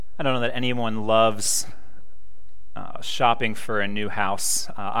I don't know that anyone loves shopping for a new house.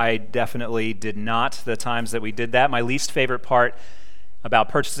 I definitely did not the times that we did that. My least favorite part about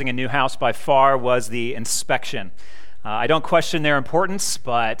purchasing a new house by far was the inspection. I don't question their importance,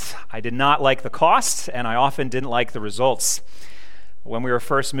 but I did not like the cost, and I often didn't like the results. When we were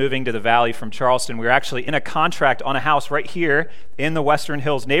first moving to the Valley from Charleston, we were actually in a contract on a house right here in the Western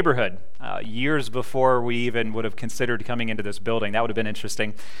Hills neighborhood, years before we even would have considered coming into this building. That would have been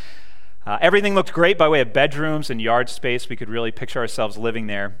interesting. Everything looked great by way of bedrooms and yard space. We could really picture ourselves living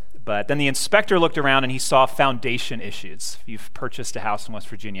there. But then the inspector looked around and he saw foundation issues. If you've purchased a house in West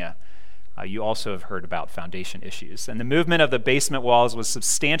Virginia, you also have heard about foundation issues. And the movement of the basement walls was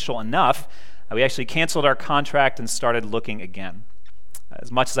substantial enough that we actually canceled our contract and started looking again. As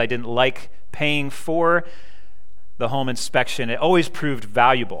much as I didn't like paying for the home inspection, it always proved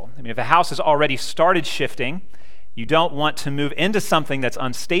valuable. I mean, if a house has already started shifting, you don't want to move into something that's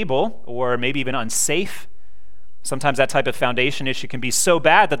unstable or maybe even unsafe. Sometimes that type of foundation issue can be so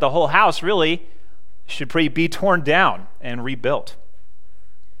bad that the whole house really should be torn down and rebuilt.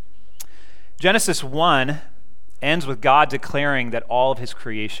 Genesis 1 ends with God declaring that all of his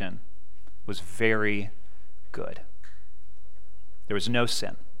creation was very good. There was no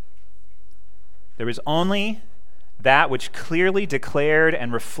sin. There was only that which clearly declared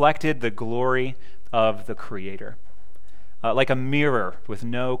and reflected the glory of the Creator. Like a mirror with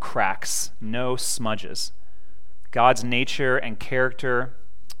no cracks, no smudges. God's nature and character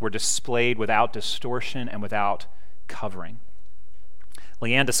were displayed without distortion and without covering.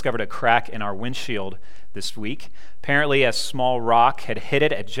 Leanne discovered a crack in our windshield this week. Apparently, a small rock had hit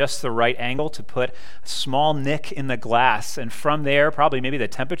it at just the right angle to put a small nick in the glass. And from there, probably maybe the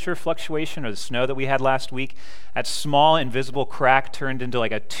temperature fluctuation or the snow that we had last week, that small invisible crack turned into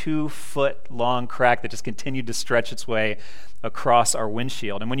like a 2-foot long crack that just continued to stretch its way across our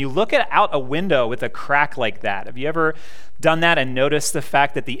windshield. And when you look out a window with a crack like that, have you ever done that and noticed the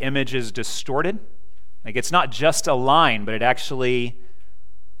fact that the image is distorted? Like it's not just a line, but it actually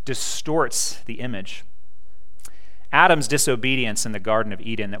distorts the image. Adam's disobedience in the Garden of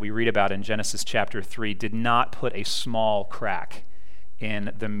Eden that we read about in Genesis chapter 3 did not put a small crack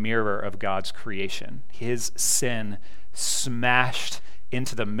in the mirror of God's creation. His sin smashed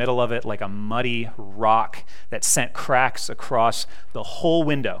into the middle of it like a muddy rock that sent cracks across the whole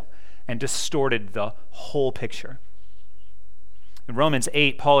window and distorted the whole picture. In Romans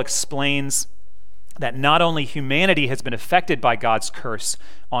 8, Paul explains that not only humanity has been affected by God's curse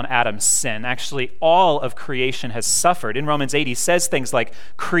on Adam's sin, actually all of creation has suffered. In Romans 8, he says things like,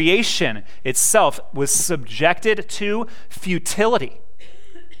 creation itself was subjected to futility,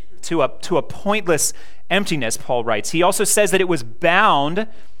 to a pointless emptiness, Paul writes. He also says that it was bound,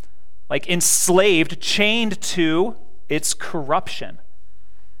 like enslaved, chained to its corruption.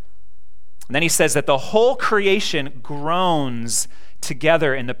 And then he says that the whole creation groans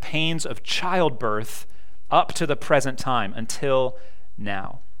together in the pains of childbirth up to the present time, until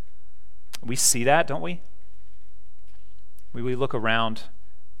now. We see that, don't we? We look around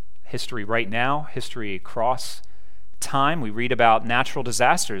history right now, history across time. We read about natural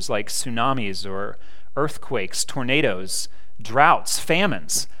disasters like tsunamis or earthquakes, tornadoes, droughts,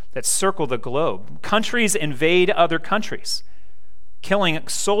 famines that circle the globe. Countries invade other countries, killing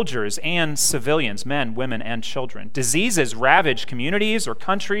soldiers and civilians, men, women, and children. Diseases ravage communities or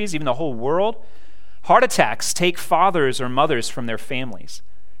countries, even the whole world. Heart attacks take fathers or mothers from their families.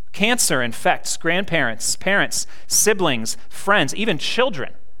 Cancer infects grandparents, parents, siblings, friends, even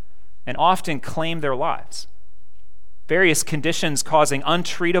children, and often claim their lives. Various conditions causing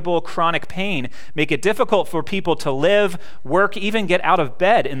untreatable chronic pain make it difficult for people to live, work, even get out of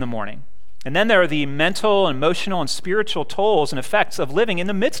bed in the morning. And then there are the mental, emotional, and spiritual tolls and effects of living in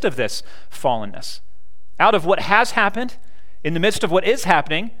the midst of this fallenness. Out of what has happened, in the midst of what is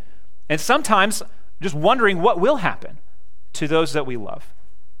happening, and sometimes just wondering what will happen to those that we love.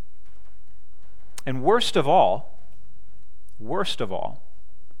 And worst of all,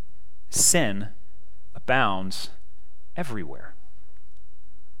 sin abounds everywhere.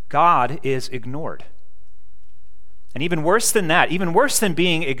 God is ignored. And even worse than that, even worse than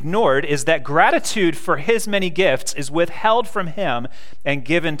being ignored, is that gratitude for his many gifts is withheld from him and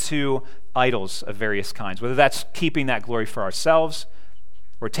given to idols of various kinds, whether that's keeping that glory for ourselves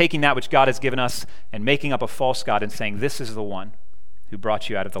or taking that which God has given us and making up a false god and saying, this is the one who brought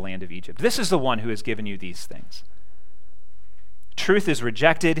you out of the land of Egypt. This is the one who has given you these things. Truth is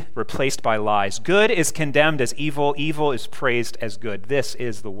rejected, replaced by lies. Good is condemned as evil. Evil is praised as good. This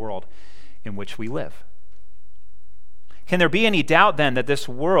is the world in which we live. Can there be any doubt then that this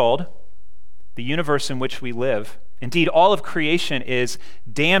world, the universe in which we live, Indeed, all of creation is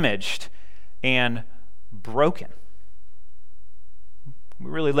damaged and broken. We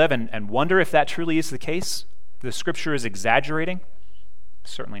really live and wonder if that truly is the case. The Scripture is exaggerating?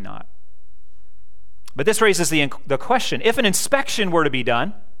 Certainly not. But this raises the question, if an inspection were to be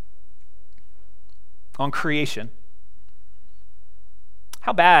done on creation,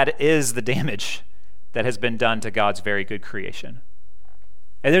 how bad is the damage that has been done to God's very good creation?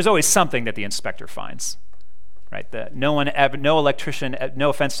 And there's always something that the inspector finds, right? No electrician, no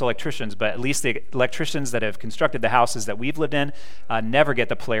offense to electricians, but at least the electricians that have constructed the houses that we've lived in never get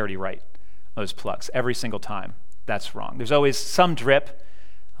the polarity right, those plugs, every single time. That's wrong. There's always some drip.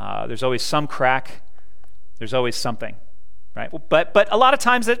 There's always some crack. There's always something, right? But a lot of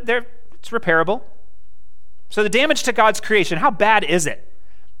times it's repairable. So the damage to God's creation, how bad is it?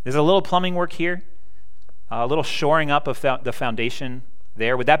 There's a little plumbing work here, a little shoring up of the foundation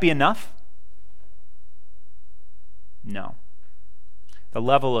there. Would that be enough? No. The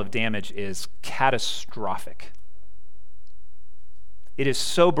level of damage is catastrophic. It is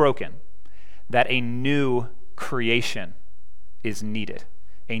so broken that a new creation is needed.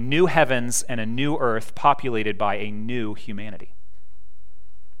 A new heavens and a new earth populated by a new humanity.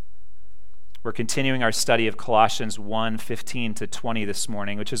 We're continuing our study of Colossians 1:15-20 this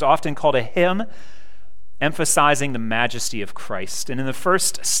morning, which is often called a hymn emphasizing the majesty of Christ. And in the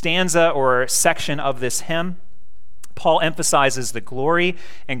first stanza or section of this hymn, Paul emphasizes the glory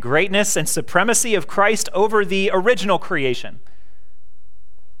and greatness and supremacy of Christ over the original creation.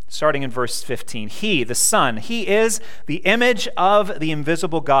 Starting in verse 15, He, the Son, He is the image of the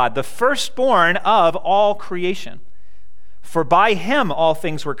invisible God, the firstborn of all creation. For by Him all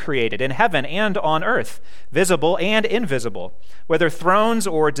things were created, in heaven and on earth, visible and invisible. Whether thrones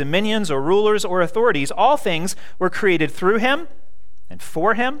or dominions or rulers or authorities, all things were created through Him and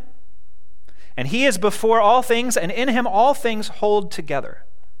for Him. And He is before all things, and in Him all things hold together.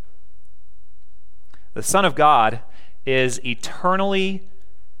 The Son of God is eternally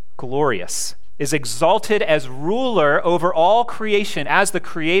glorious, is exalted as ruler over all creation, as the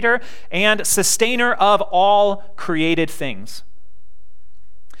creator and sustainer of all created things.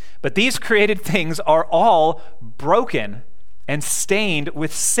 But these created things are all broken and stained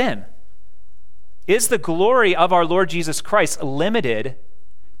with sin. Is the glory of our Lord Jesus Christ limited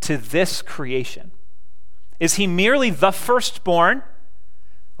to this creation? Is He merely the firstborn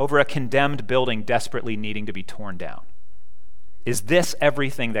over a condemned building desperately needing to be torn down? Is this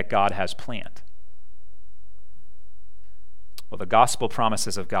everything that God has planned? Well, the gospel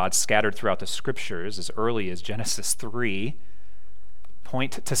promises of God scattered throughout the Scriptures as early as Genesis 3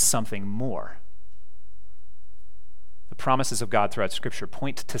 point to something more. The promises of God throughout Scripture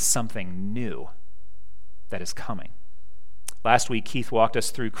point to something new that is coming. Last week, Keith walked us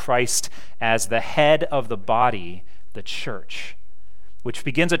through Christ as the head of the body, the church, which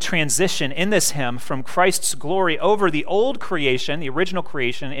begins a transition in this hymn from Christ's glory over the old creation, the original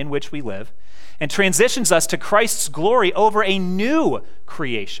creation in which we live, and transitions us to Christ's glory over a new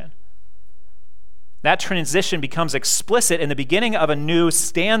creation. That transition becomes explicit in the beginning of a new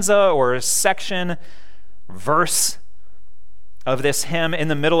stanza or section, verse of this hymn in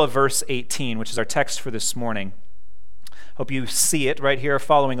the middle of verse 18, which is our text for this morning. Hope you see it right here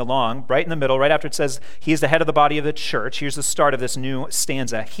following along, right in the middle, right after it says, He is the head of the body of the church. Here's the start of this new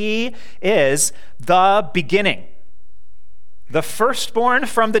stanza. He is the beginning, the firstborn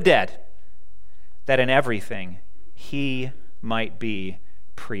from the dead, that in everything He might be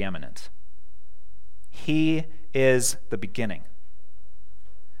preeminent. He is the beginning,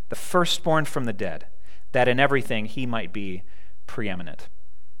 the firstborn from the dead, that in everything He might be preeminent.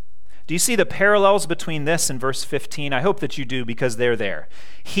 Do you see the parallels between this and verse 15? I hope that you do, because they're there.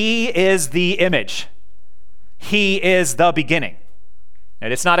 He is the image. He is the beginning.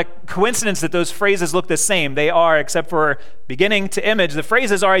 And it's not a coincidence that those phrases look the same. They are, except for beginning to image, the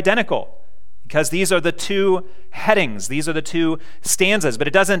phrases are identical, because these are the two headings. These are the two stanzas. But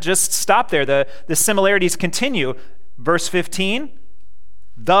it doesn't just stop there. The similarities continue. Verse 15,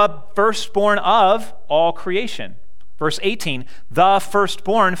 the firstborn of all creation. Verse 18, the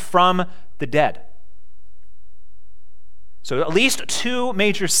firstborn from the dead. So at least two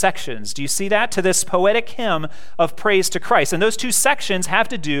major sections. Do you see that? To this poetic hymn of praise to Christ. And those two sections have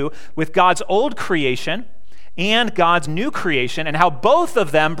to do with God's old creation and God's new creation, and how both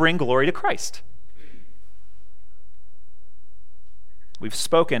of them bring glory to Christ. We've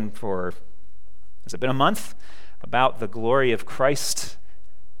spoken for, has it been a month, about the glory of Christ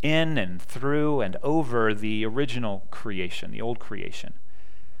in and through and over the original creation, the old creation.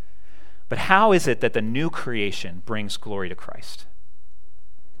 But how is it that the new creation brings glory to Christ?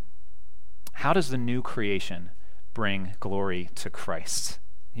 How does the new creation bring glory to Christ?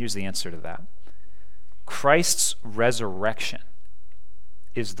 Here's the answer to that. Christ's resurrection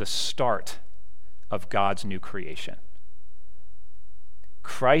is the start of God's new creation.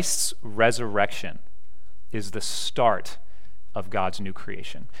 Christ's resurrection is the start of God's new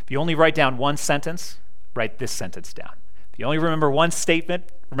creation. If you only write down one sentence, write this sentence down. If you only remember one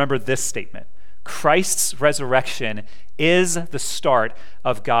statement, remember this statement. Christ's resurrection is the start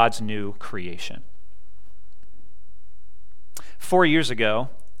of God's new creation. 4 years ago,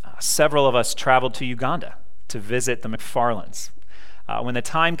 several of us traveled to Uganda to visit the McFarlands. When the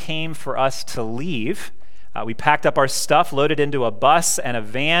time came for us to leave, we packed up our stuff, loaded into a bus and a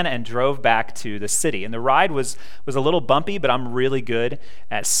van, and drove back to the city. And the ride was a little bumpy, but I'm really good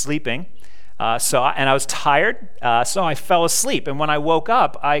at sleeping. And I was tired, so I fell asleep. And when I woke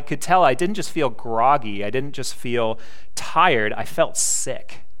up, I could tell I didn't just feel groggy. I didn't just feel tired. I felt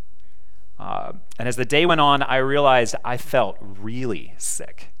sick. And as the day went on, I realized I felt really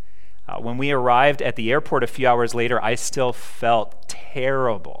sick. When we arrived at the airport a few hours later, I still felt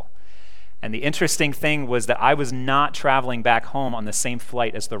terrible. And the interesting thing was that I was not traveling back home on the same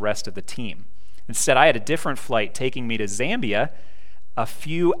flight as the rest of the team. Instead, I had a different flight taking me to Zambia a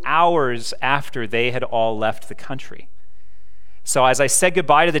few hours after they had all left the country. So as I said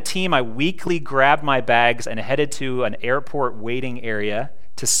goodbye to the team, I weakly grabbed my bags and headed to an airport waiting area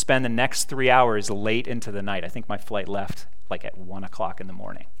to spend the next 3 hours late into the night. I think my flight left like at 1 o'clock in the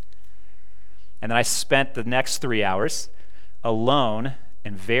morning. And then I spent the next 3 hours alone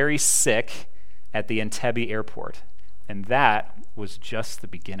and very sick at the Entebbe airport. And that was just the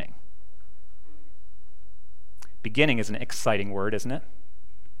beginning. Beginning is an exciting word, isn't it?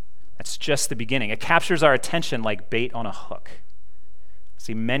 That's just the beginning. It captures our attention like bait on a hook.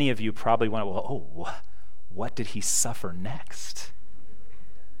 See, many of you probably went, what did he suffer next?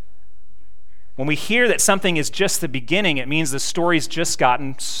 When we hear that something is just the beginning, it means the story's just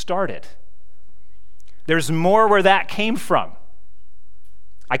gotten started. There's more where that came from.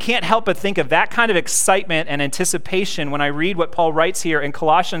 I can't help but think of that kind of excitement and anticipation when I read what Paul writes here in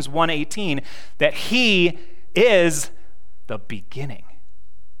Colossians 1:18, that he is the beginning.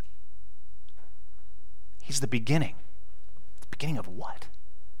 He's the beginning. The beginning of what?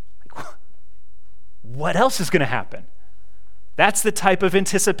 What else is going to happen? That's the type of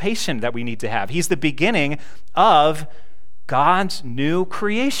anticipation that we need to have. He's the beginning of God's new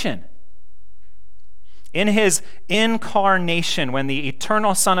creation. In his incarnation, when the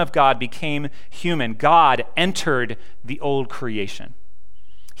eternal Son of God became human, God entered the old creation.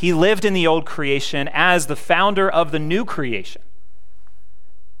 He lived in the old creation as the founder of the new creation.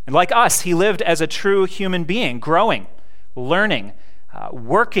 And like us, he lived as a true human being, growing, learning,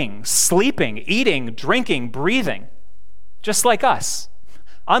 working, sleeping, eating, drinking, breathing, just like us.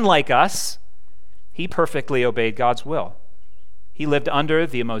 Unlike us, he perfectly obeyed God's will. He lived under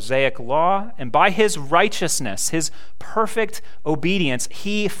the Mosaic law, and by his righteousness, his perfect obedience,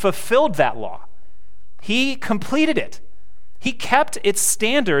 he fulfilled that law. He completed it. He kept its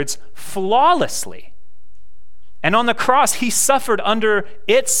standards flawlessly. And on the cross, he suffered under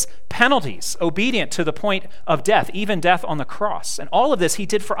its penalties, obedient to the point of death, even death on the cross. And all of this he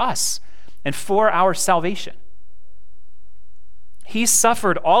did for us and for our salvation. He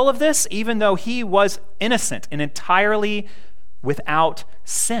suffered all of this even though he was innocent and entirely without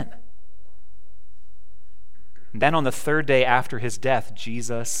sin. And then on the third day after his death,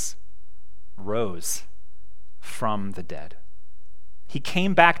 Jesus rose from the dead. He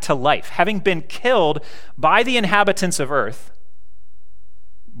came back to life. Having been killed by the inhabitants of earth,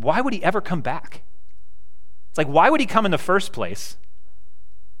 why would he ever come back? It's like, why would he come in the first place?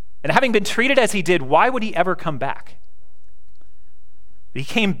 And having been treated as he did, why would he ever come back? He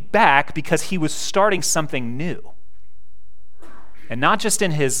came back because he was starting something new. And not just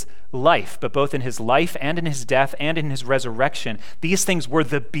in his life, but both in his life and in his death and in his resurrection. These things were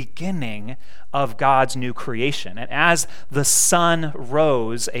the beginning of God's new creation. And as the sun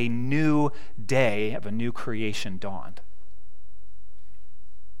rose, a new day of a new creation dawned.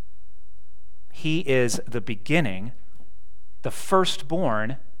 He is the beginning, the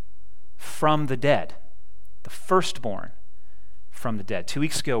firstborn from the dead. The firstborn from the dead. 2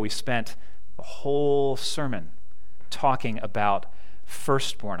 weeks ago, we spent a whole sermon talking about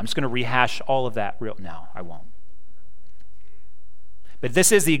firstborn. I'm just going to rehash all of that No, I won't. But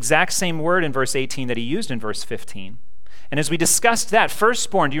this is the exact same word in verse 18 that he used in verse 15. And as we discussed that,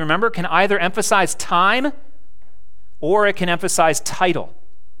 firstborn, do you remember, can either emphasize time or it can emphasize title,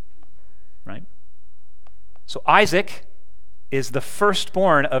 right? So Isaac is the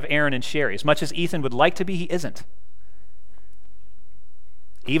firstborn of Aaron and Sherry. As much as Ethan would like to be, he isn't.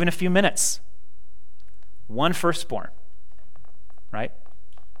 Even a few minutes one firstborn, right?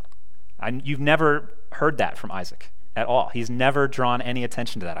 You've never heard that from Isaac at all. He's never drawn any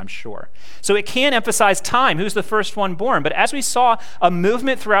attention to that, I'm sure. So it can emphasize time, who's the first one born. But as we saw a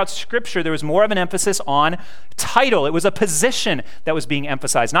movement throughout Scripture, there was more of an emphasis on title. It was a position that was being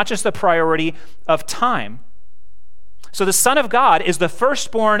emphasized, not just the priority of time. So the Son of God is the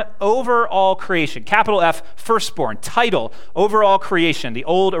firstborn over all creation. Capital F, firstborn, title, over all creation, the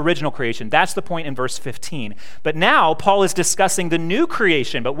old original creation. That's the point in verse 15. But now Paul is discussing the new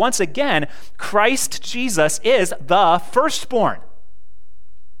creation. But once again, Christ Jesus is the firstborn.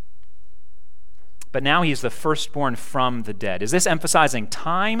 But now he's the firstborn from the dead. Is this emphasizing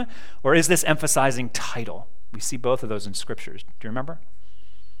time or is this emphasizing title? We see both of those in Scriptures. Do you remember?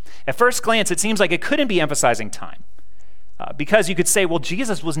 At first glance, it seems like it couldn't be emphasizing time. Because you could say, well,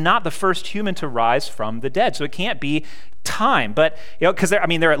 Jesus was not the first human to rise from the dead, so it can't be time. But, because there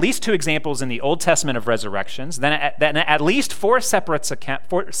are at least two examples in the Old Testament of resurrections, then at least four separate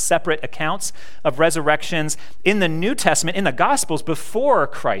accounts of resurrections in the New Testament, in the Gospels, before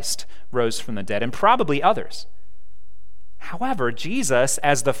Christ rose from the dead, and probably others. However, Jesus,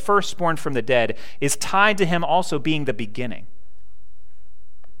 as the firstborn from the dead, is tied to him also being the beginning.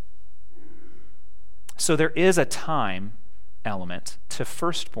 So there is a time element to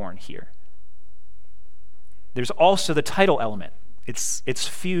firstborn here. There's also the title element. It's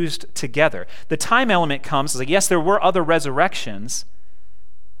fused together. The time element comes, like, yes, there were other resurrections,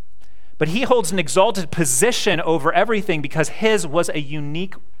 but he holds an exalted position over everything because his was a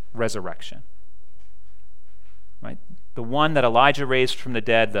unique resurrection. Right? The one that Elijah raised from the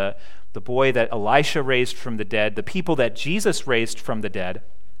dead, the boy that Elisha raised from the dead, the people that Jesus raised from the dead,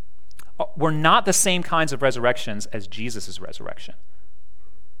 were not the same kinds of resurrections as Jesus' resurrection.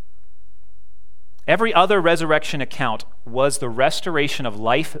 Every other resurrection account was the restoration of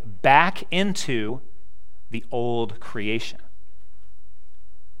life back into the old creation.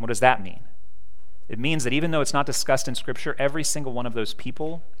 What does that mean? It means that even though it's not discussed in Scripture, every single one of those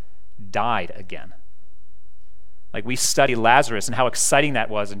people died again. Like, we study Lazarus and how exciting that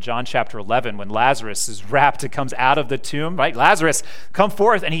was in John chapter 11 when Lazarus is wrapped and comes out of the tomb, right? Lazarus, come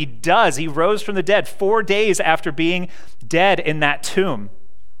forth, and he does. He rose from the dead 4 days after being dead in that tomb.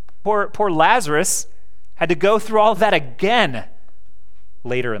 Poor Lazarus had to go through all of that again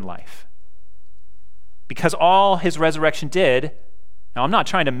later in life. Because all his resurrection did, now I'm not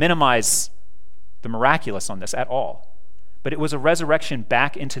trying to minimize the miraculous on this at all, but it was a resurrection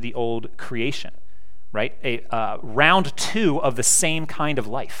back into the old creation. Right? Round two of the same kind of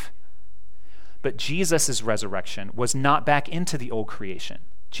life. But Jesus' resurrection was not back into the old creation.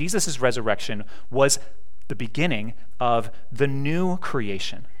 Jesus' resurrection was the beginning of the new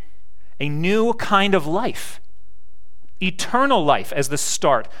creation, a new kind of life, eternal life as the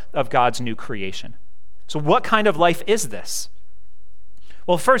start of God's new creation. So what kind of life is this?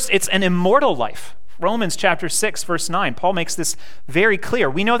 Well, first, it's an immortal life. Romans chapter 6, verse 9, Paul makes this very clear.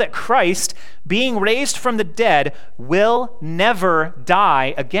 We know that Christ, being raised from the dead, will never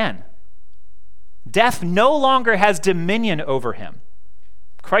die again. Death no longer has dominion over him.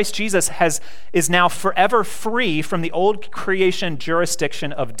 Christ Jesus is now forever free from the old creation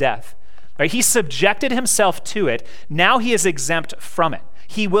jurisdiction of death. Right? He subjected himself to it. Now he is exempt from it.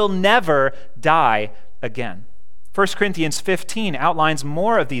 He will never die again. 1 Corinthians 15 outlines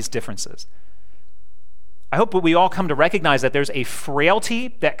more of these differences. I hope that we all come to recognize that there's a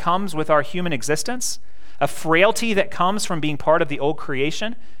frailty that comes with our human existence, a frailty that comes from being part of the old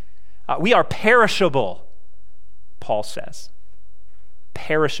creation. We are perishable, Paul says.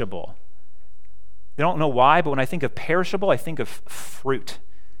 Perishable. I don't know why, but when I think of perishable, I think of fruit.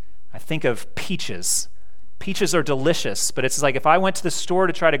 I think of peaches. Peaches are delicious, but it's like if I went to the store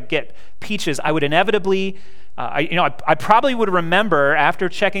to try to get peaches, I would inevitably, I probably would remember after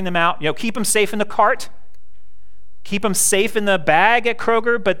checking them out, keep them safe in the cart, keep them safe in the bag at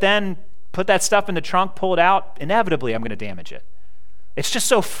Kroger, but then put that stuff in the trunk, pull it out. Inevitably, I'm going to damage it. It's just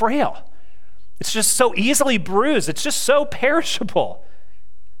so frail. It's just so easily bruised. It's just so perishable.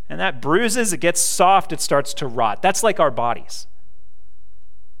 And that bruises, it gets soft, it starts to rot. That's like our bodies.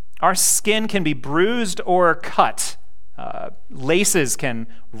 Our skin can be bruised or cut. Laces can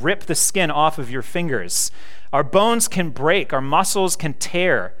rip the skin off of your fingers. Our bones can break. Our muscles can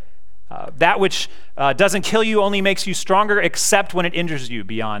tear. That which doesn't kill you only makes you stronger, except when it injures you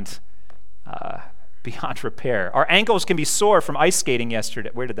beyond repair. Our ankles can be sore from ice skating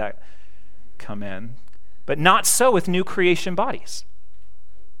yesterday. Where did that come in? But not so with new creation bodies.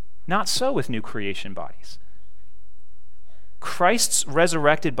 Not so with new creation bodies. Christ's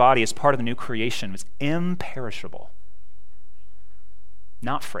resurrected body as part of the new creation was imperishable,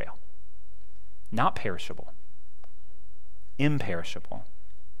 not frail. not perishable, imperishable.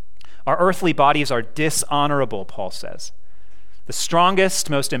 Our earthly bodies are dishonorable, Paul says. The strongest,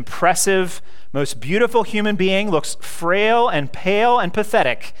 most impressive, most beautiful human being looks frail and pale and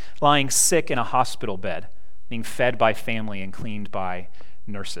pathetic, lying sick in a hospital bed, being fed by family and cleaned by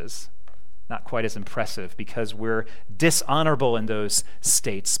nurses. Not quite as impressive because we're dishonorable in those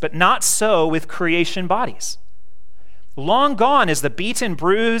states, but not so with creation bodies. Long gone is the beaten,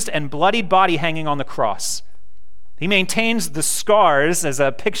 bruised, and bloodied body hanging on the cross. He maintains the scars as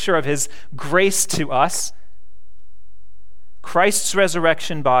a picture of his grace to us. Christ's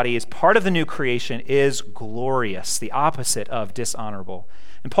resurrection body is part of the new creation, is glorious, the opposite of dishonorable.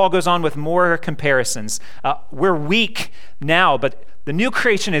 And Paul goes on with more comparisons. We're weak now, but the new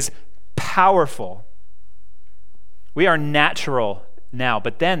creation is powerful. We are natural now,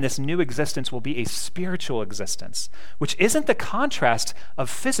 but then this new existence will be a spiritual existence, which isn't the contrast of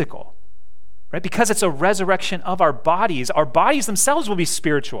physical, right? Because it's a resurrection of our bodies themselves will be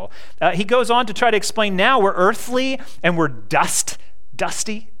spiritual. He goes on to try to explain now we're earthly and we're dust-like,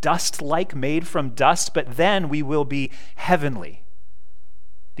 made from dust, but then we will be heavenly.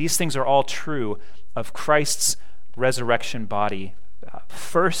 These things are all true of Christ's resurrection body,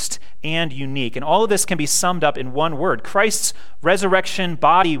 first and unique. And all of this can be summed up in one word. Christ's resurrection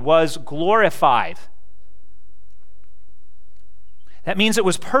body was glorified. That means it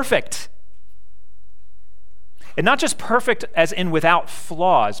was perfect. And not just perfect as in without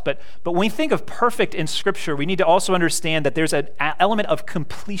flaws, but when we think of perfect in Scripture, we need to also understand that there's an element of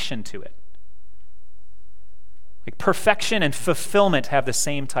completion to it. Like perfection and fulfillment have the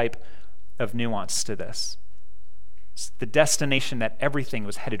same type of nuance to this. It's the destination that everything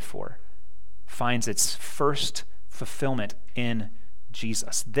was headed for finds its first fulfillment in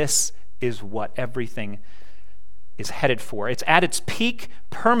Jesus. This is what everything is headed for. It's at its peak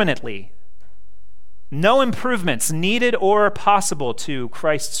permanently. No improvements needed or possible to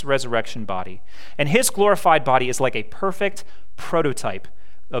Christ's resurrection body. And his glorified body is like a perfect prototype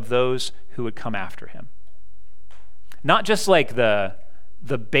of those who would come after him. Not just like the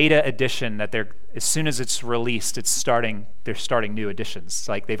beta edition that as soon as it's released, they're starting new editions.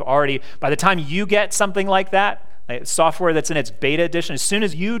 Like they've already, by the time you get something like that, like software that's in its beta edition, as soon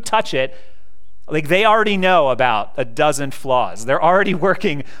as you touch it, like they already know about a dozen flaws. They're already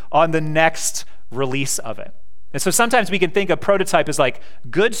working on the next release of it. And so sometimes we can think of prototype as like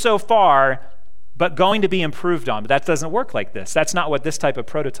good so far, but going to be improved on. But that doesn't work like this. That's not what this type of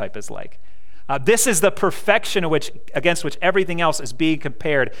prototype is like. This is the perfection against which everything else is being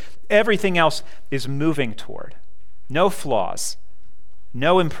compared. Everything else is moving toward. No flaws,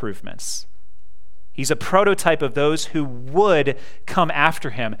 no improvements. He's a prototype of those who would come after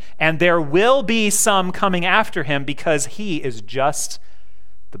him. And there will be some coming after him because he is just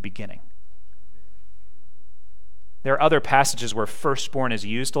the beginning. There are other passages where firstborn is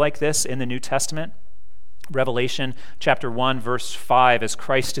used like this in the New Testament. Revelation chapter 1, verse 5, as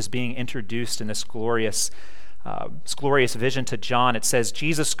Christ is being introduced in this glorious vision to John, it says,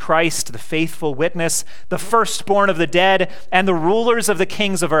 Jesus Christ, the faithful witness, the firstborn of the dead, and the rulers of the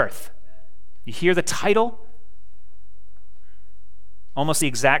kings of earth. You hear the title? Almost the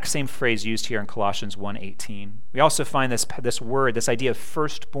exact same phrase used here in Colossians 1:18. We also find this word, this idea of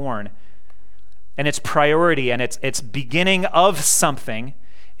firstborn, and its priority and its beginning of something.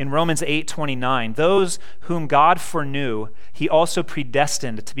 In Romans 8:29, those whom God foreknew, he also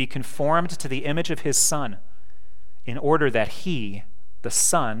predestined to be conformed to the image of his Son, in order that he, the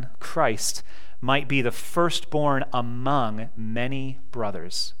Son, Christ, might be the firstborn among many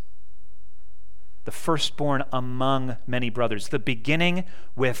brothers. The firstborn among many brothers, the beginning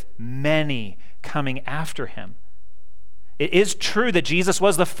with many coming after him. It is true that Jesus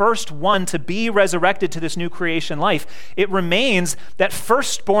was the first one to be resurrected to this new creation life. It remains that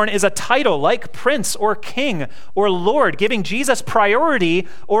firstborn is a title like prince or king or lord, giving Jesus priority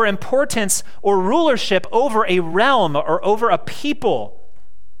or importance or rulership over a realm or over a people.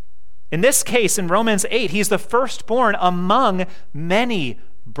 In this case, in Romans 8, he's the firstborn among many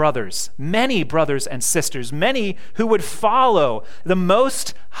brothers and sisters, many who would follow. The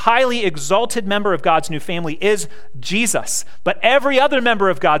most highly exalted member of God's new family is Jesus, but every other member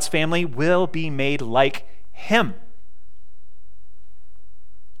of God's family will be made like him.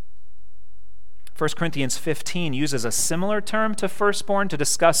 1 Corinthians 15 uses a similar term to firstborn to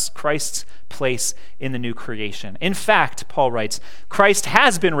discuss Christ's place in the new creation. In fact, Paul writes, Christ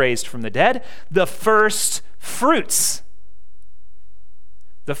has been raised from the dead, the first fruits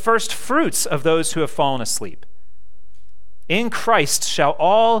of those who have fallen asleep. In Christ shall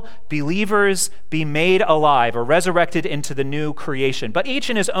all believers be made alive or resurrected into the new creation, but each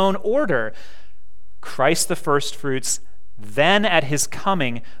in his own order. Christ the firstfruits, then at his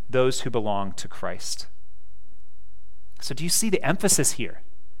coming, those who belong to Christ. So do you see the emphasis here?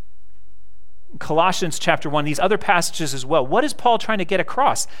 Colossians chapter 1, these other passages as well. What is Paul trying to get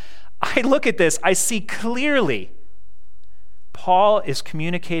across? I look at this, I see clearly Paul is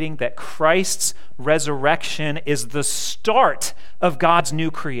communicating that Christ's resurrection is the start of God's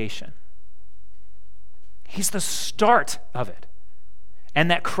new creation. He's the start of it. And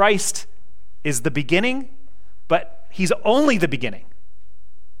that Christ is the beginning, but he's only the beginning.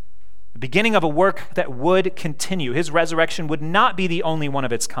 The beginning of a work that would continue. His resurrection would not be the only one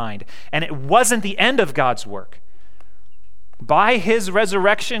of its kind. And it wasn't the end of God's work. By his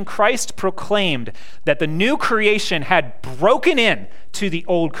resurrection, Christ proclaimed that the new creation had broken in to the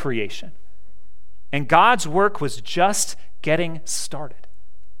old creation. And God's work was just getting started.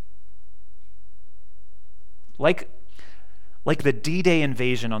 Like the D-Day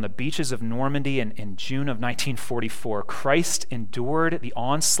invasion on the beaches of Normandy in June of 1944, Christ endured the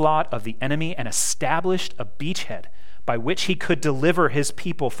onslaught of the enemy and established a beachhead by which he could deliver his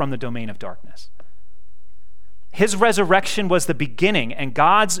people from the domain of darkness. His resurrection was the beginning, and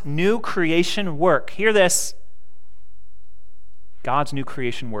God's new creation work, hear this, God's new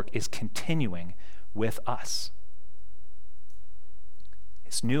creation work is continuing with us.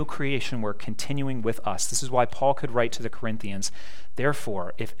 His new creation work continuing with us. This is why Paul could write to the Corinthians,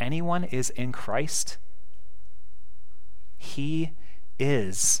 therefore, if anyone is in Christ, he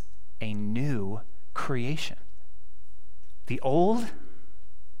is a new creation. The old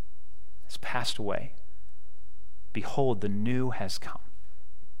has passed away. Behold, the new has come.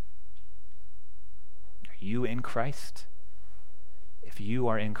 Are you in Christ? If you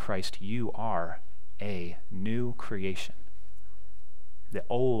are in Christ, you are a new creation. The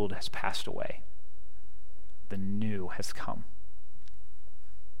old has passed away. The new has come.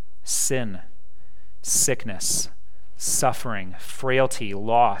 Sin, sickness, suffering, frailty,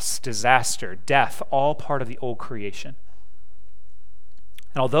 loss, disaster, death, all part of the old creation.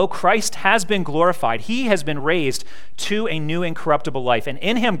 And although Christ has been glorified, he has been raised to a new incorruptible life. And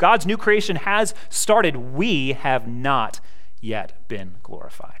in him, God's new creation has started. We have not yet been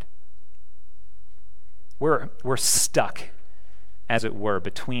glorified. We're stuck, as it were,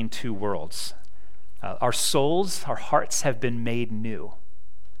 between two worlds. Our souls, our hearts have been made new.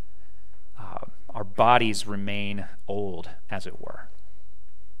 Our bodies remain old, as it were.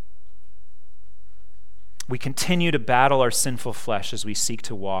 We continue to battle our sinful flesh as we seek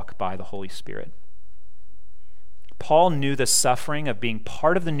to walk by the Holy Spirit. Paul knew the suffering of being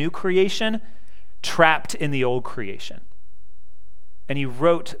part of the new creation, trapped in the old creation. And he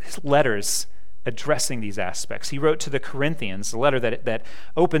wrote letters addressing these aspects. He wrote to the Corinthians, a letter that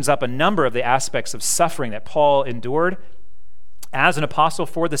opens up a number of the aspects of suffering that Paul endured as an apostle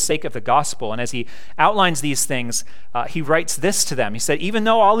for the sake of the gospel. And as he outlines these things, he writes this to them. He said, even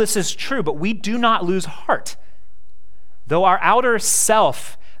though all this is true, but we do not lose heart. Though our outer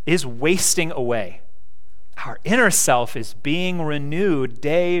self is wasting away, our inner self is being renewed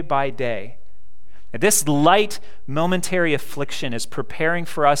day by day. This light, momentary affliction is preparing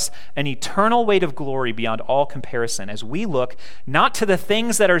for us an eternal weight of glory beyond all comparison as we look not to the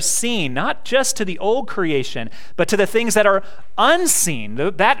things that are seen, not just to the old creation, but to the things that are unseen,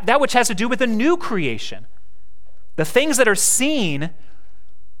 that which has to do with the new creation. The things that are seen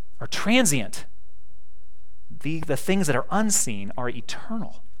are transient. The things that are unseen are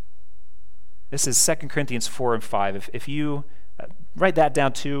eternal. This is 2 Corinthians 4 and 5. If you write that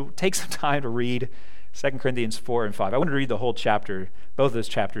down too. Take some time to read 2 Corinthians 4 and 5. I want to read the whole chapter, both of those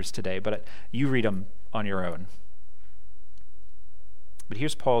chapters today, but you read them on your own. But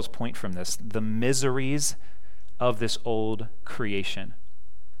here's Paul's point from this. The miseries of this old creation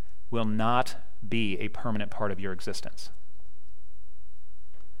will not be a permanent part of your existence.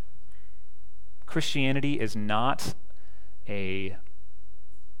 Christianity is not a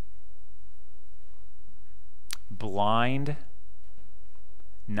blind,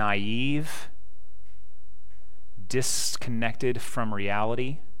 naive, disconnected from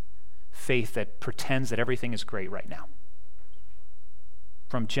reality faith that pretends that everything is great right now.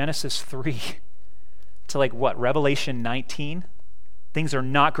 From Genesis 3 to Revelation 19, things are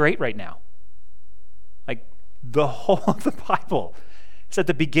not great right now. The whole of the Bible is at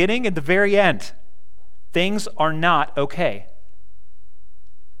the beginning and the very end. Things are not okay.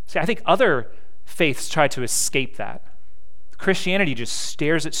 See, I think other faiths try to escape that. Christianity just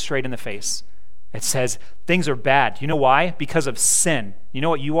stares it straight in the face. It says, things are bad. You know why? Because of sin. You know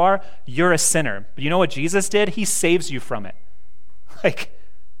what you are? You're a sinner. But you know what Jesus did? He saves you from it.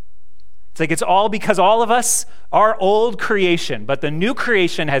 It's all because all of us are old creation, but the new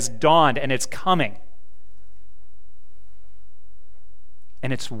creation has dawned and it's coming.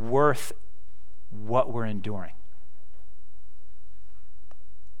 and it's worth what we're enduring.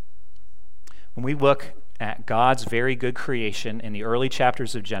 When we look at God's very good creation in the early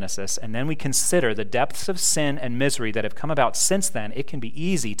chapters of Genesis, and then we consider the depths of sin and misery that have come about since then, it can be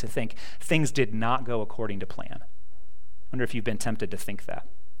easy to think things did not go according to plan. I wonder if you've been tempted to think that.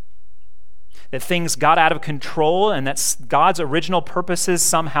 That things got out of control and that God's original purposes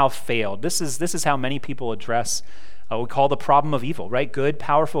somehow failed. This is how many people address what we call the problem of evil, right? Good,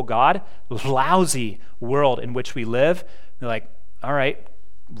 powerful God, lousy world in which we live. They're like, all right,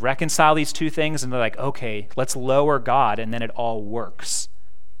 reconcile these two things, and they're like, okay, let's lower God, and then it all works.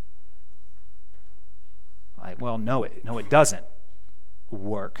 Well, no, it doesn't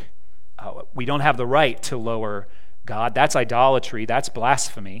work. We don't have the right to lower God. That's idolatry. That's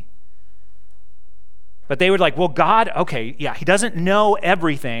blasphemy. But they would like, well, God, okay, yeah, he doesn't know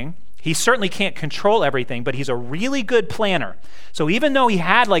everything. He certainly can't control everything, but he's a really good planner. So even though he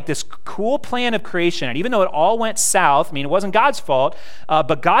had like this cool plan of creation, and even though it all went south, I mean, it wasn't God's fault,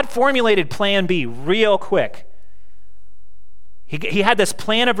 but God formulated plan B real quick. He had this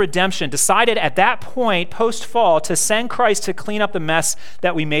plan of redemption, decided at that point, post-fall, to send Christ to clean up the mess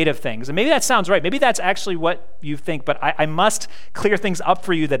that we made of things. And maybe that sounds right. Maybe that's actually what you think, but I must clear things up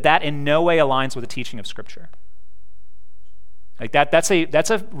for you that in no way aligns with the teaching of Scripture. Like that's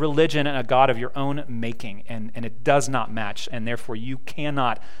a religion and a God of your own making, and it does not match, and therefore you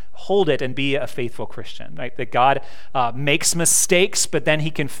cannot hold it and be a faithful Christian. Right? That God makes mistakes, but then he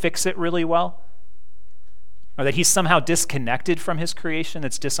can fix it really well. Or that he's somehow disconnected from his creation.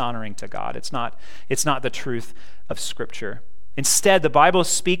 It's dishonoring to God. It's not the truth of Scripture. Instead, the Bible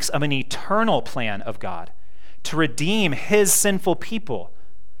speaks of an eternal plan of God to redeem his sinful people.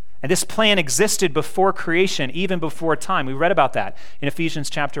 And this plan existed before creation, even before time. We read about that in Ephesians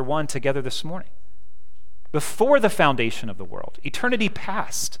chapter 1 together this morning. Before the foundation of the world, eternity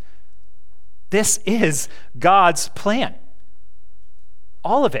past. This is God's plan.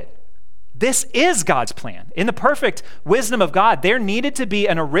 All of it. This is God's plan. In the perfect wisdom of God, there needed to be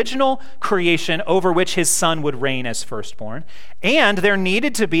an original creation over which his son would reign as firstborn, and there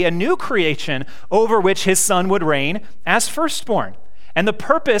needed to be a new creation over which his son would reign as firstborn. And the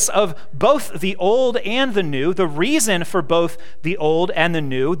purpose of both the old and the new, the reason for both the old and the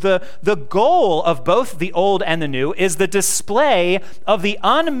new, the goal of both the old and the new is the display of the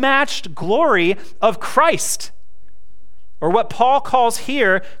unmatched glory of Christ. Or what Paul calls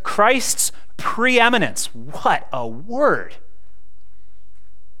here, Christ's preeminence. What a word.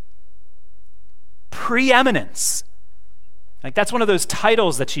 Preeminence. Like that's one of those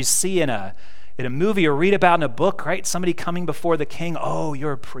titles that you see in a movie or read about in a book, right? Somebody coming before the king. Oh,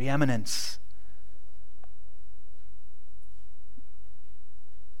 your preeminence.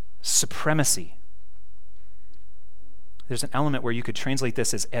 Supremacy. There's an element where you could translate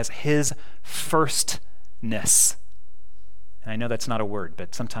this as his firstness. And I know that's not a word,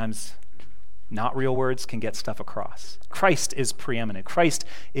 but sometimes not real words can get stuff across. Christ is preeminent. Christ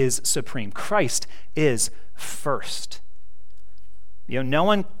is supreme. Christ is first. You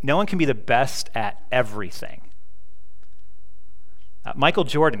know, no one can be the best at everything. Michael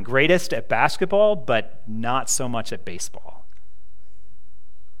Jordan, greatest at basketball, but not so much at baseball.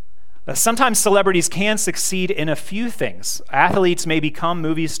 Sometimes celebrities can succeed in a few things. Athletes may become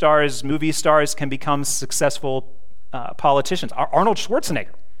movie stars. Movie stars can become successful politicians. Arnold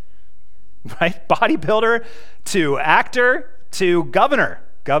Schwarzenegger, right? Bodybuilder to actor to governor.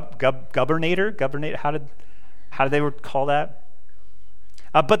 Governator. How did they call that?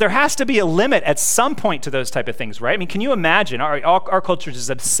 But there has to be a limit at some point to those type of things, right? I mean, can you imagine? Our culture is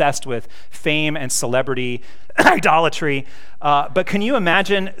obsessed with fame and celebrity, idolatry. But can you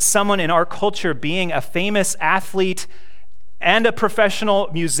imagine someone in our culture being a famous athlete and a professional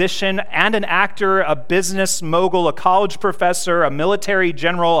musician and an actor, a business mogul, a college professor, a military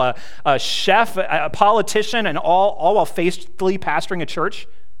general, a chef, a politician, and all while faithfully pastoring a church?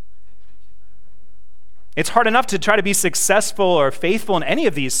 It's hard enough to try to be successful or faithful in any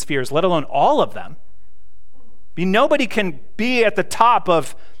of these spheres, let alone all of them. I mean, nobody can be at the top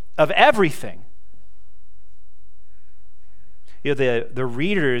of everything. You know, the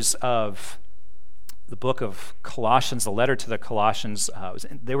readers of the book of Colossians, the letter to the Colossians,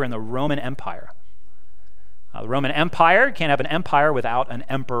 they were in the Roman Empire. The Roman Empire, can't have an empire without an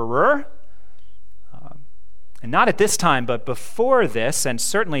emperor. And not at this time, but before this, and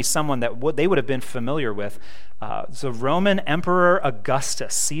certainly someone that they would have been familiar with, the Roman Emperor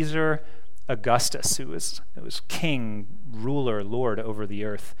Augustus, Caesar Augustus, who was king, ruler, lord over the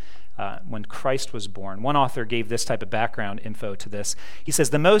earth. when Christ was born. One author gave this type of background info to this. He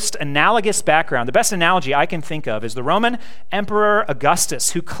says, the most analogous background, the best analogy I can think of is the Roman Emperor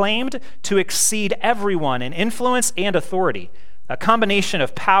Augustus, who claimed to exceed everyone in influence and authority, a combination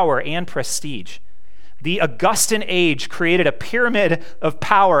of power and prestige. The Augustan age created a pyramid of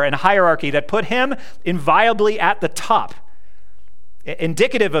power and hierarchy that put him inviolably at the top.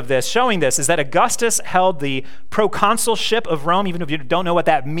 Indicative of this, showing this, is that Augustus held the proconsulship of Rome. Even if you don't know what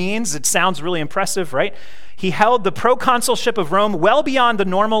that means, it sounds really impressive, right? He held the proconsulship of Rome well beyond the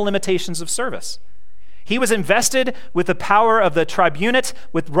normal limitations of service. He was invested with the power of the tribunate,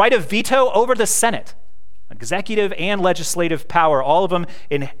 with right of veto over the Senate, executive and legislative power, all of them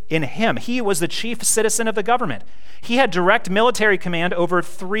in him. He was the chief citizen of the government. He had direct military command over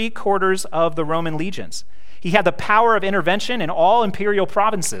 3/4 of the Roman legions. He had the power of intervention in all imperial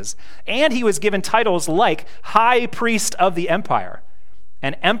provinces, and he was given titles like High Priest of the Empire,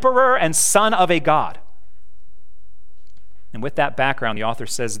 an emperor and son of a god. And with that background, the author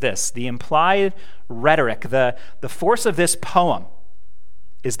says this: the implied rhetoric, the force of this poem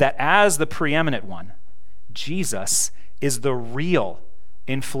is that as the preeminent one, Jesus is the real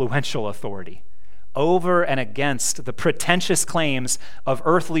influential authority over and against the pretentious claims of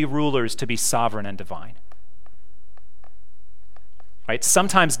earthly rulers to be sovereign and divine. Right?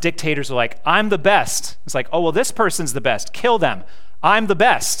 Sometimes dictators are like, I'm the best. It's like, oh, well, this person's the best. Kill them. I'm the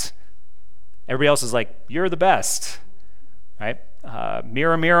best. Everybody else is like, you're the best. Right?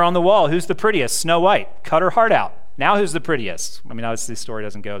 Mirror, mirror on the wall, who's the prettiest? Snow White. Cut her heart out. Now who's the prettiest? I mean, obviously, the story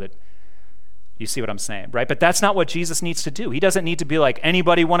doesn't go that. You see what I'm saying, right? But that's not what Jesus needs to do. He doesn't need to be like,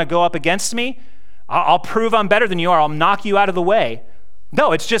 anybody want to go up against me? I'll prove I'm better than you are. I'll knock you out of the way.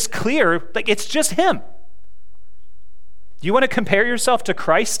 No, it's just clear, like it's just him. Do you want to compare yourself to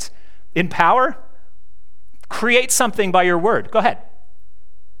Christ in power? Create something by your word. Go ahead.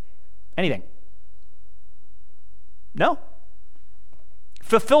 Anything. No.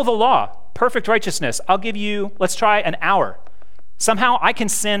 Fulfill the law. Perfect righteousness. I'll give you, let's try an hour. Somehow I can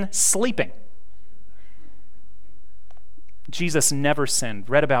sin sleeping. Jesus never sinned.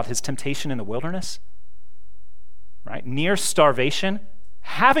 Read about his temptation in the wilderness, right? Near starvation,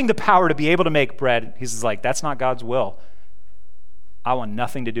 having the power to be able to make bread. He's like, that's not God's will. I want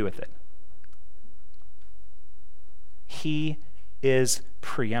nothing to do with it. He is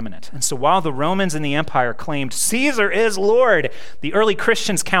preeminent. And so while the Romans and the empire claimed Caesar is Lord, the early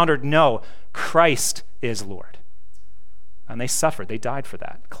Christians countered, no, Christ is Lord. And they suffered. They died for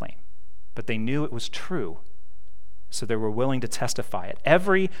that claim. But they knew it was true, so they were willing to testify it.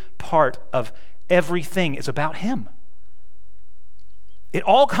 Every part of everything is about him. It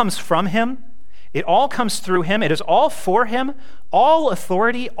all comes from him. It all comes through him. It is all for him. All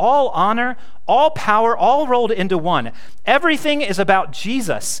authority, all honor, all power, all rolled into one. Everything is about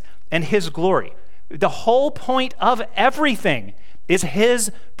Jesus and his glory. The whole point of everything is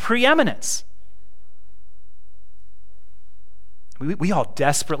his preeminence. We all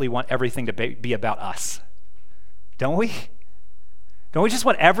desperately want everything to be about us, don't we? Don't we just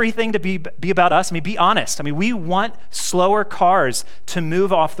want everything to be about us? I mean, be honest. I mean, we want slower cars to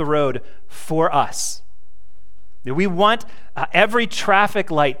move off the road for us. We want every traffic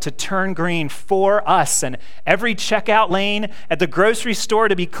light to turn green for us, and every checkout lane at the grocery store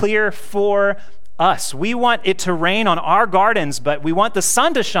to be clear for us. We want it to rain on our gardens, but we want the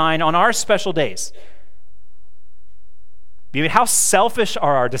sun to shine on our special days. I mean, how selfish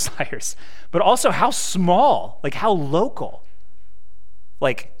are our desires, but also how small, like how local.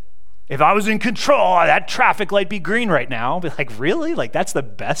 Like, if I was in control, that traffic light be green right now. I'd be like, really? Like, that's the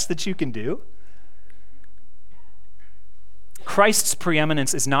best that you can do? Christ's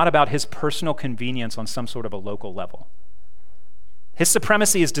preeminence is not about his personal convenience on some sort of a local level. His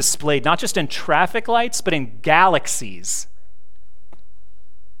supremacy is displayed not just in traffic lights, but in galaxies,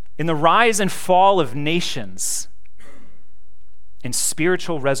 in the rise and fall of nations, in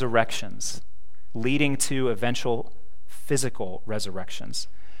spiritual resurrections, leading to eventual physical resurrections.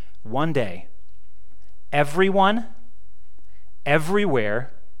 One day, everyone,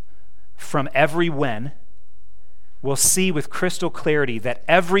 everywhere, from every when, will see with crystal clarity that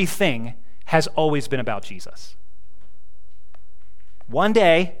everything has always been about Jesus. One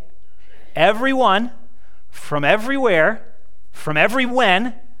day, everyone, from everywhere, from every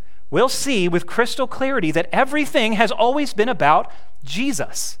when, will see with crystal clarity that everything has always been about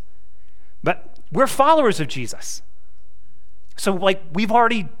Jesus. But we're followers of Jesus. So like we've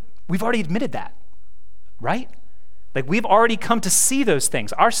already admitted that, right? Like we've already come to see those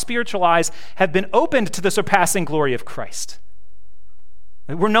things. Our spiritual eyes have been opened to the surpassing glory of Christ.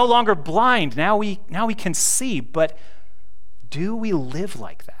 We're no longer blind. Now we can see, but do we live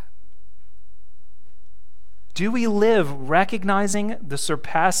like that? Do we live recognizing the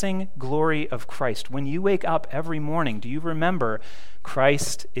surpassing glory of Christ? When you wake up every morning, do you remember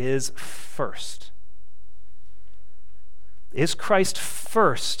Christ is first? Is Christ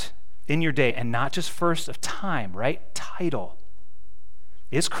first in your day, and not just first of time, right? Title.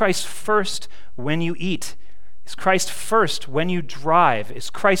 Is Christ first when you eat? Is Christ first when you drive?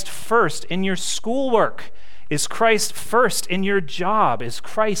 Is Christ first in your schoolwork? Is Christ first in your job? Is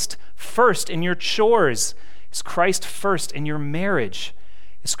Christ first in your chores? Is Christ first in your marriage?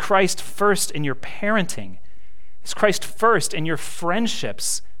 Is Christ first in your parenting? Is Christ first in your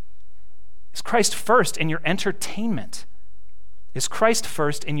friendships? Is Christ first in your entertainment? Is Christ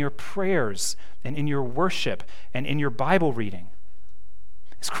first in your prayers and in your worship and in your Bible reading?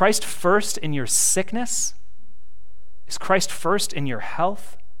 Is Christ first in your sickness? Is Christ first in your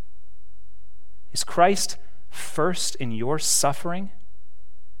health? Is Christ first in your suffering?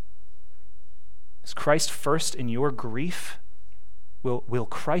 Is Christ first in your grief? Will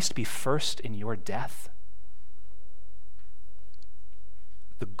Christ be first in your death?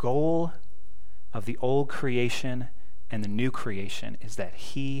 The goal of the old creation and the new creation is that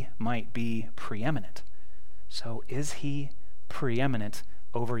he might be preeminent. So is he preeminent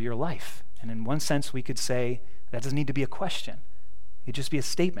over your life? And in one sense, we could say that doesn't need to be a question. It'd just be a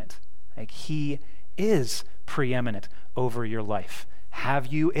statement. Like, he is preeminent over your life. Have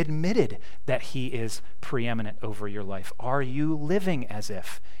you admitted that he is preeminent over your life? Are you living as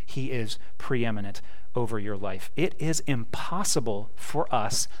if he is preeminent over your life? It is impossible for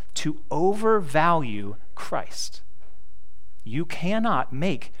us to overvalue Christ. You cannot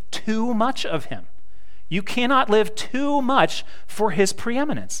make too much of him. You cannot live too much for his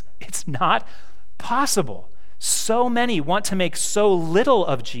preeminence. It's not possible. So many want to make so little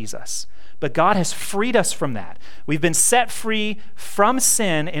of Jesus, but God has freed us from that. We've been set free from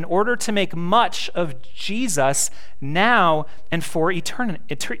sin in order to make much of Jesus now and for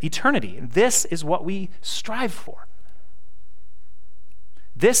eternity. This is what we strive for.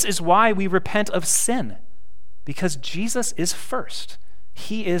 This is why we repent of sin, because Jesus is first.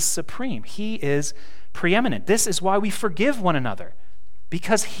 He is supreme. He is preeminent. This is why we forgive one another,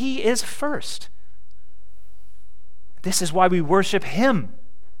 because he is first. This is why we worship him.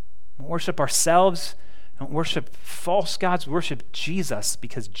 We don't worship ourselves. We don't worship false gods. We worship Jesus,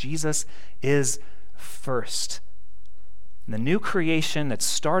 because Jesus is first. And the new creation that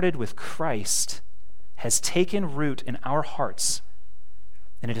started with Christ has taken root in our hearts,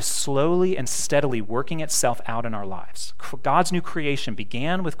 and it is slowly and steadily working itself out in our lives. God's new creation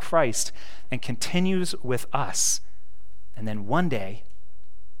began with Christ and continues with us. And then one day,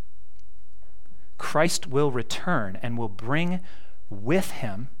 Christ will return and will bring with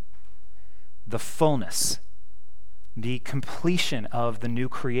him the fullness, the completion of the new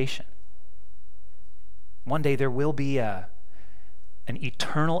creation. One day there will be an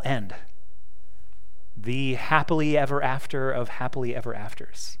eternal end, the happily ever after of happily ever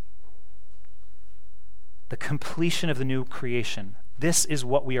afters. The completion of the new creation. This is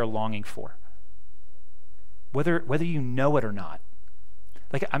what we are longing for. Whether you know it or not.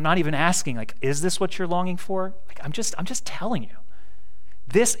 Like, I'm not even asking, like, is this what you're longing for? Like, I'm just telling you.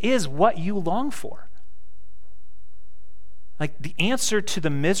 This is what you long for. Like, the answer to the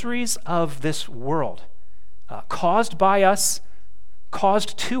miseries of this world, caused by us,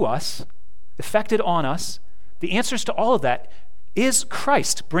 caused to us, affected on us, the answers to all of that is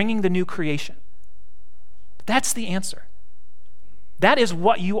Christ bringing the new creation. That's the answer. That is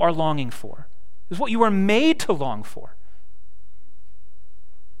what you are longing for. It's what you are made to long for.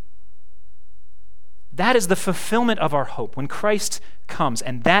 That is the fulfillment of our hope when Christ comes,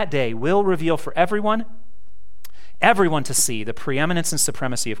 and that day will reveal for everyone to see the preeminence and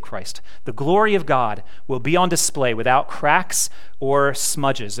supremacy of Christ. The glory of God will be on display without cracks or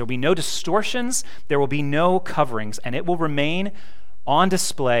smudges. There will be no distortions, there will be no coverings, and it will remain on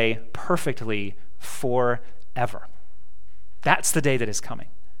display perfectly forever. That's the day that is coming.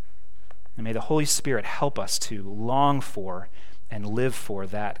 And may the Holy Spirit help us to long for and live for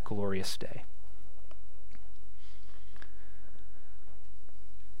that glorious day.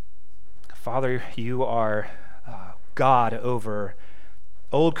 Father, you are God over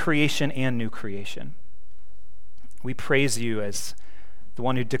old creation and new creation. We praise you as the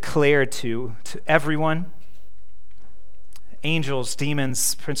one who declared to everyone, angels,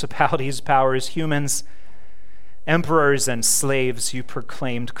 demons, principalities, powers, humans, emperors, and slaves, you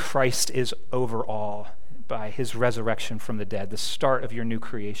proclaimed Christ is over all by his resurrection from the dead, the start of your new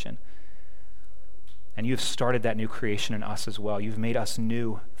creation. And you've started that new creation in us as well. You've made us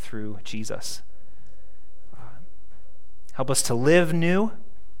new through Jesus. Help us to live new.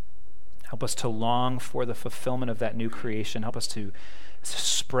 Help us to long for the fulfillment of that new creation. Help us to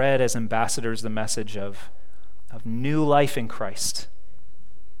spread as ambassadors the message of new life in Christ,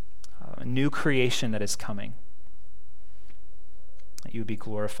 a new creation that is coming. That you would be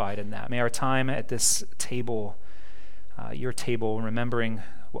glorified in that. May our time at this table, your table, remembering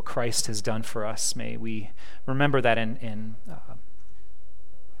what Christ has done for us, may we remember that in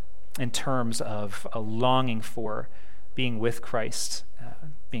terms of a longing for being with Christ,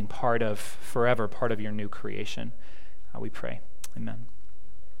 being forever part of your new creation. We pray. Amen.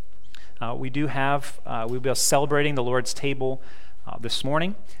 We'll be celebrating the Lord's table this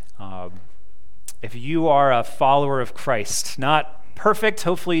morning. If you are a follower of Christ, not perfect,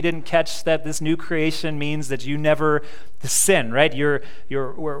 hopefully you didn't catch that this new creation means that you never sin, right?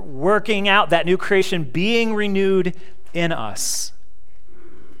 We're working out that new creation being renewed in us.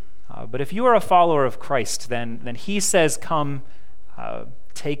 But if you are a follower of Christ, then he says, come,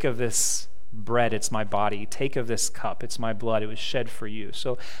 take of this bread, it's my body. Take of this cup, it's my blood. It was shed for you.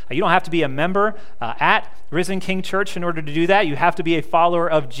 So you don't have to be a member at Risen King Church in order to do that. You have to be a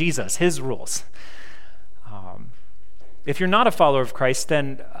follower of Jesus, his rules. If you're not a follower of Christ,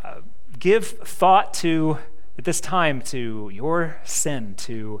 then give thought at this time to your sin,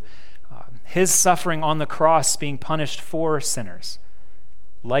 to his suffering on the cross, being punished for sinners,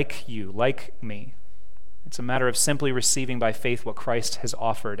 like you, like me. It's a matter of simply receiving by faith what Christ has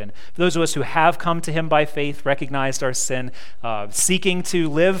offered. And for those of us who have come to him by faith, recognized our sin, seeking to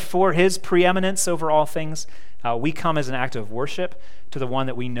live for his preeminence over all things, we come as an act of worship to the one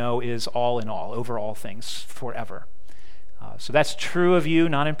that we know is all in all, over all things, forever. So that's true of you,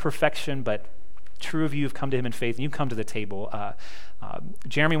 not in perfection, but true of you who've come to him in faith, and you come to the table.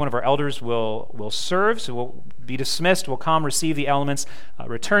 Jeremy, one of our elders, will serve, so we'll be dismissed. We'll come, receive the elements,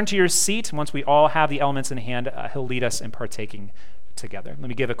 return to your seat, and once we all have the elements in hand, he'll lead us in partaking together. Let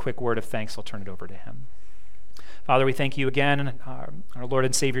me give a quick word of thanks. I'll turn it over to him. Father, we thank you again, our Lord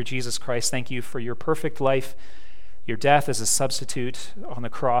and Savior Jesus Christ. Thank you for your perfect life, your death as a substitute on the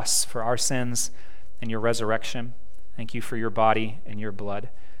cross for our sins, and your resurrection. Thank you for your body and your blood.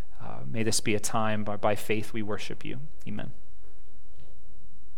 May this be a time by faith we worship you. Amen.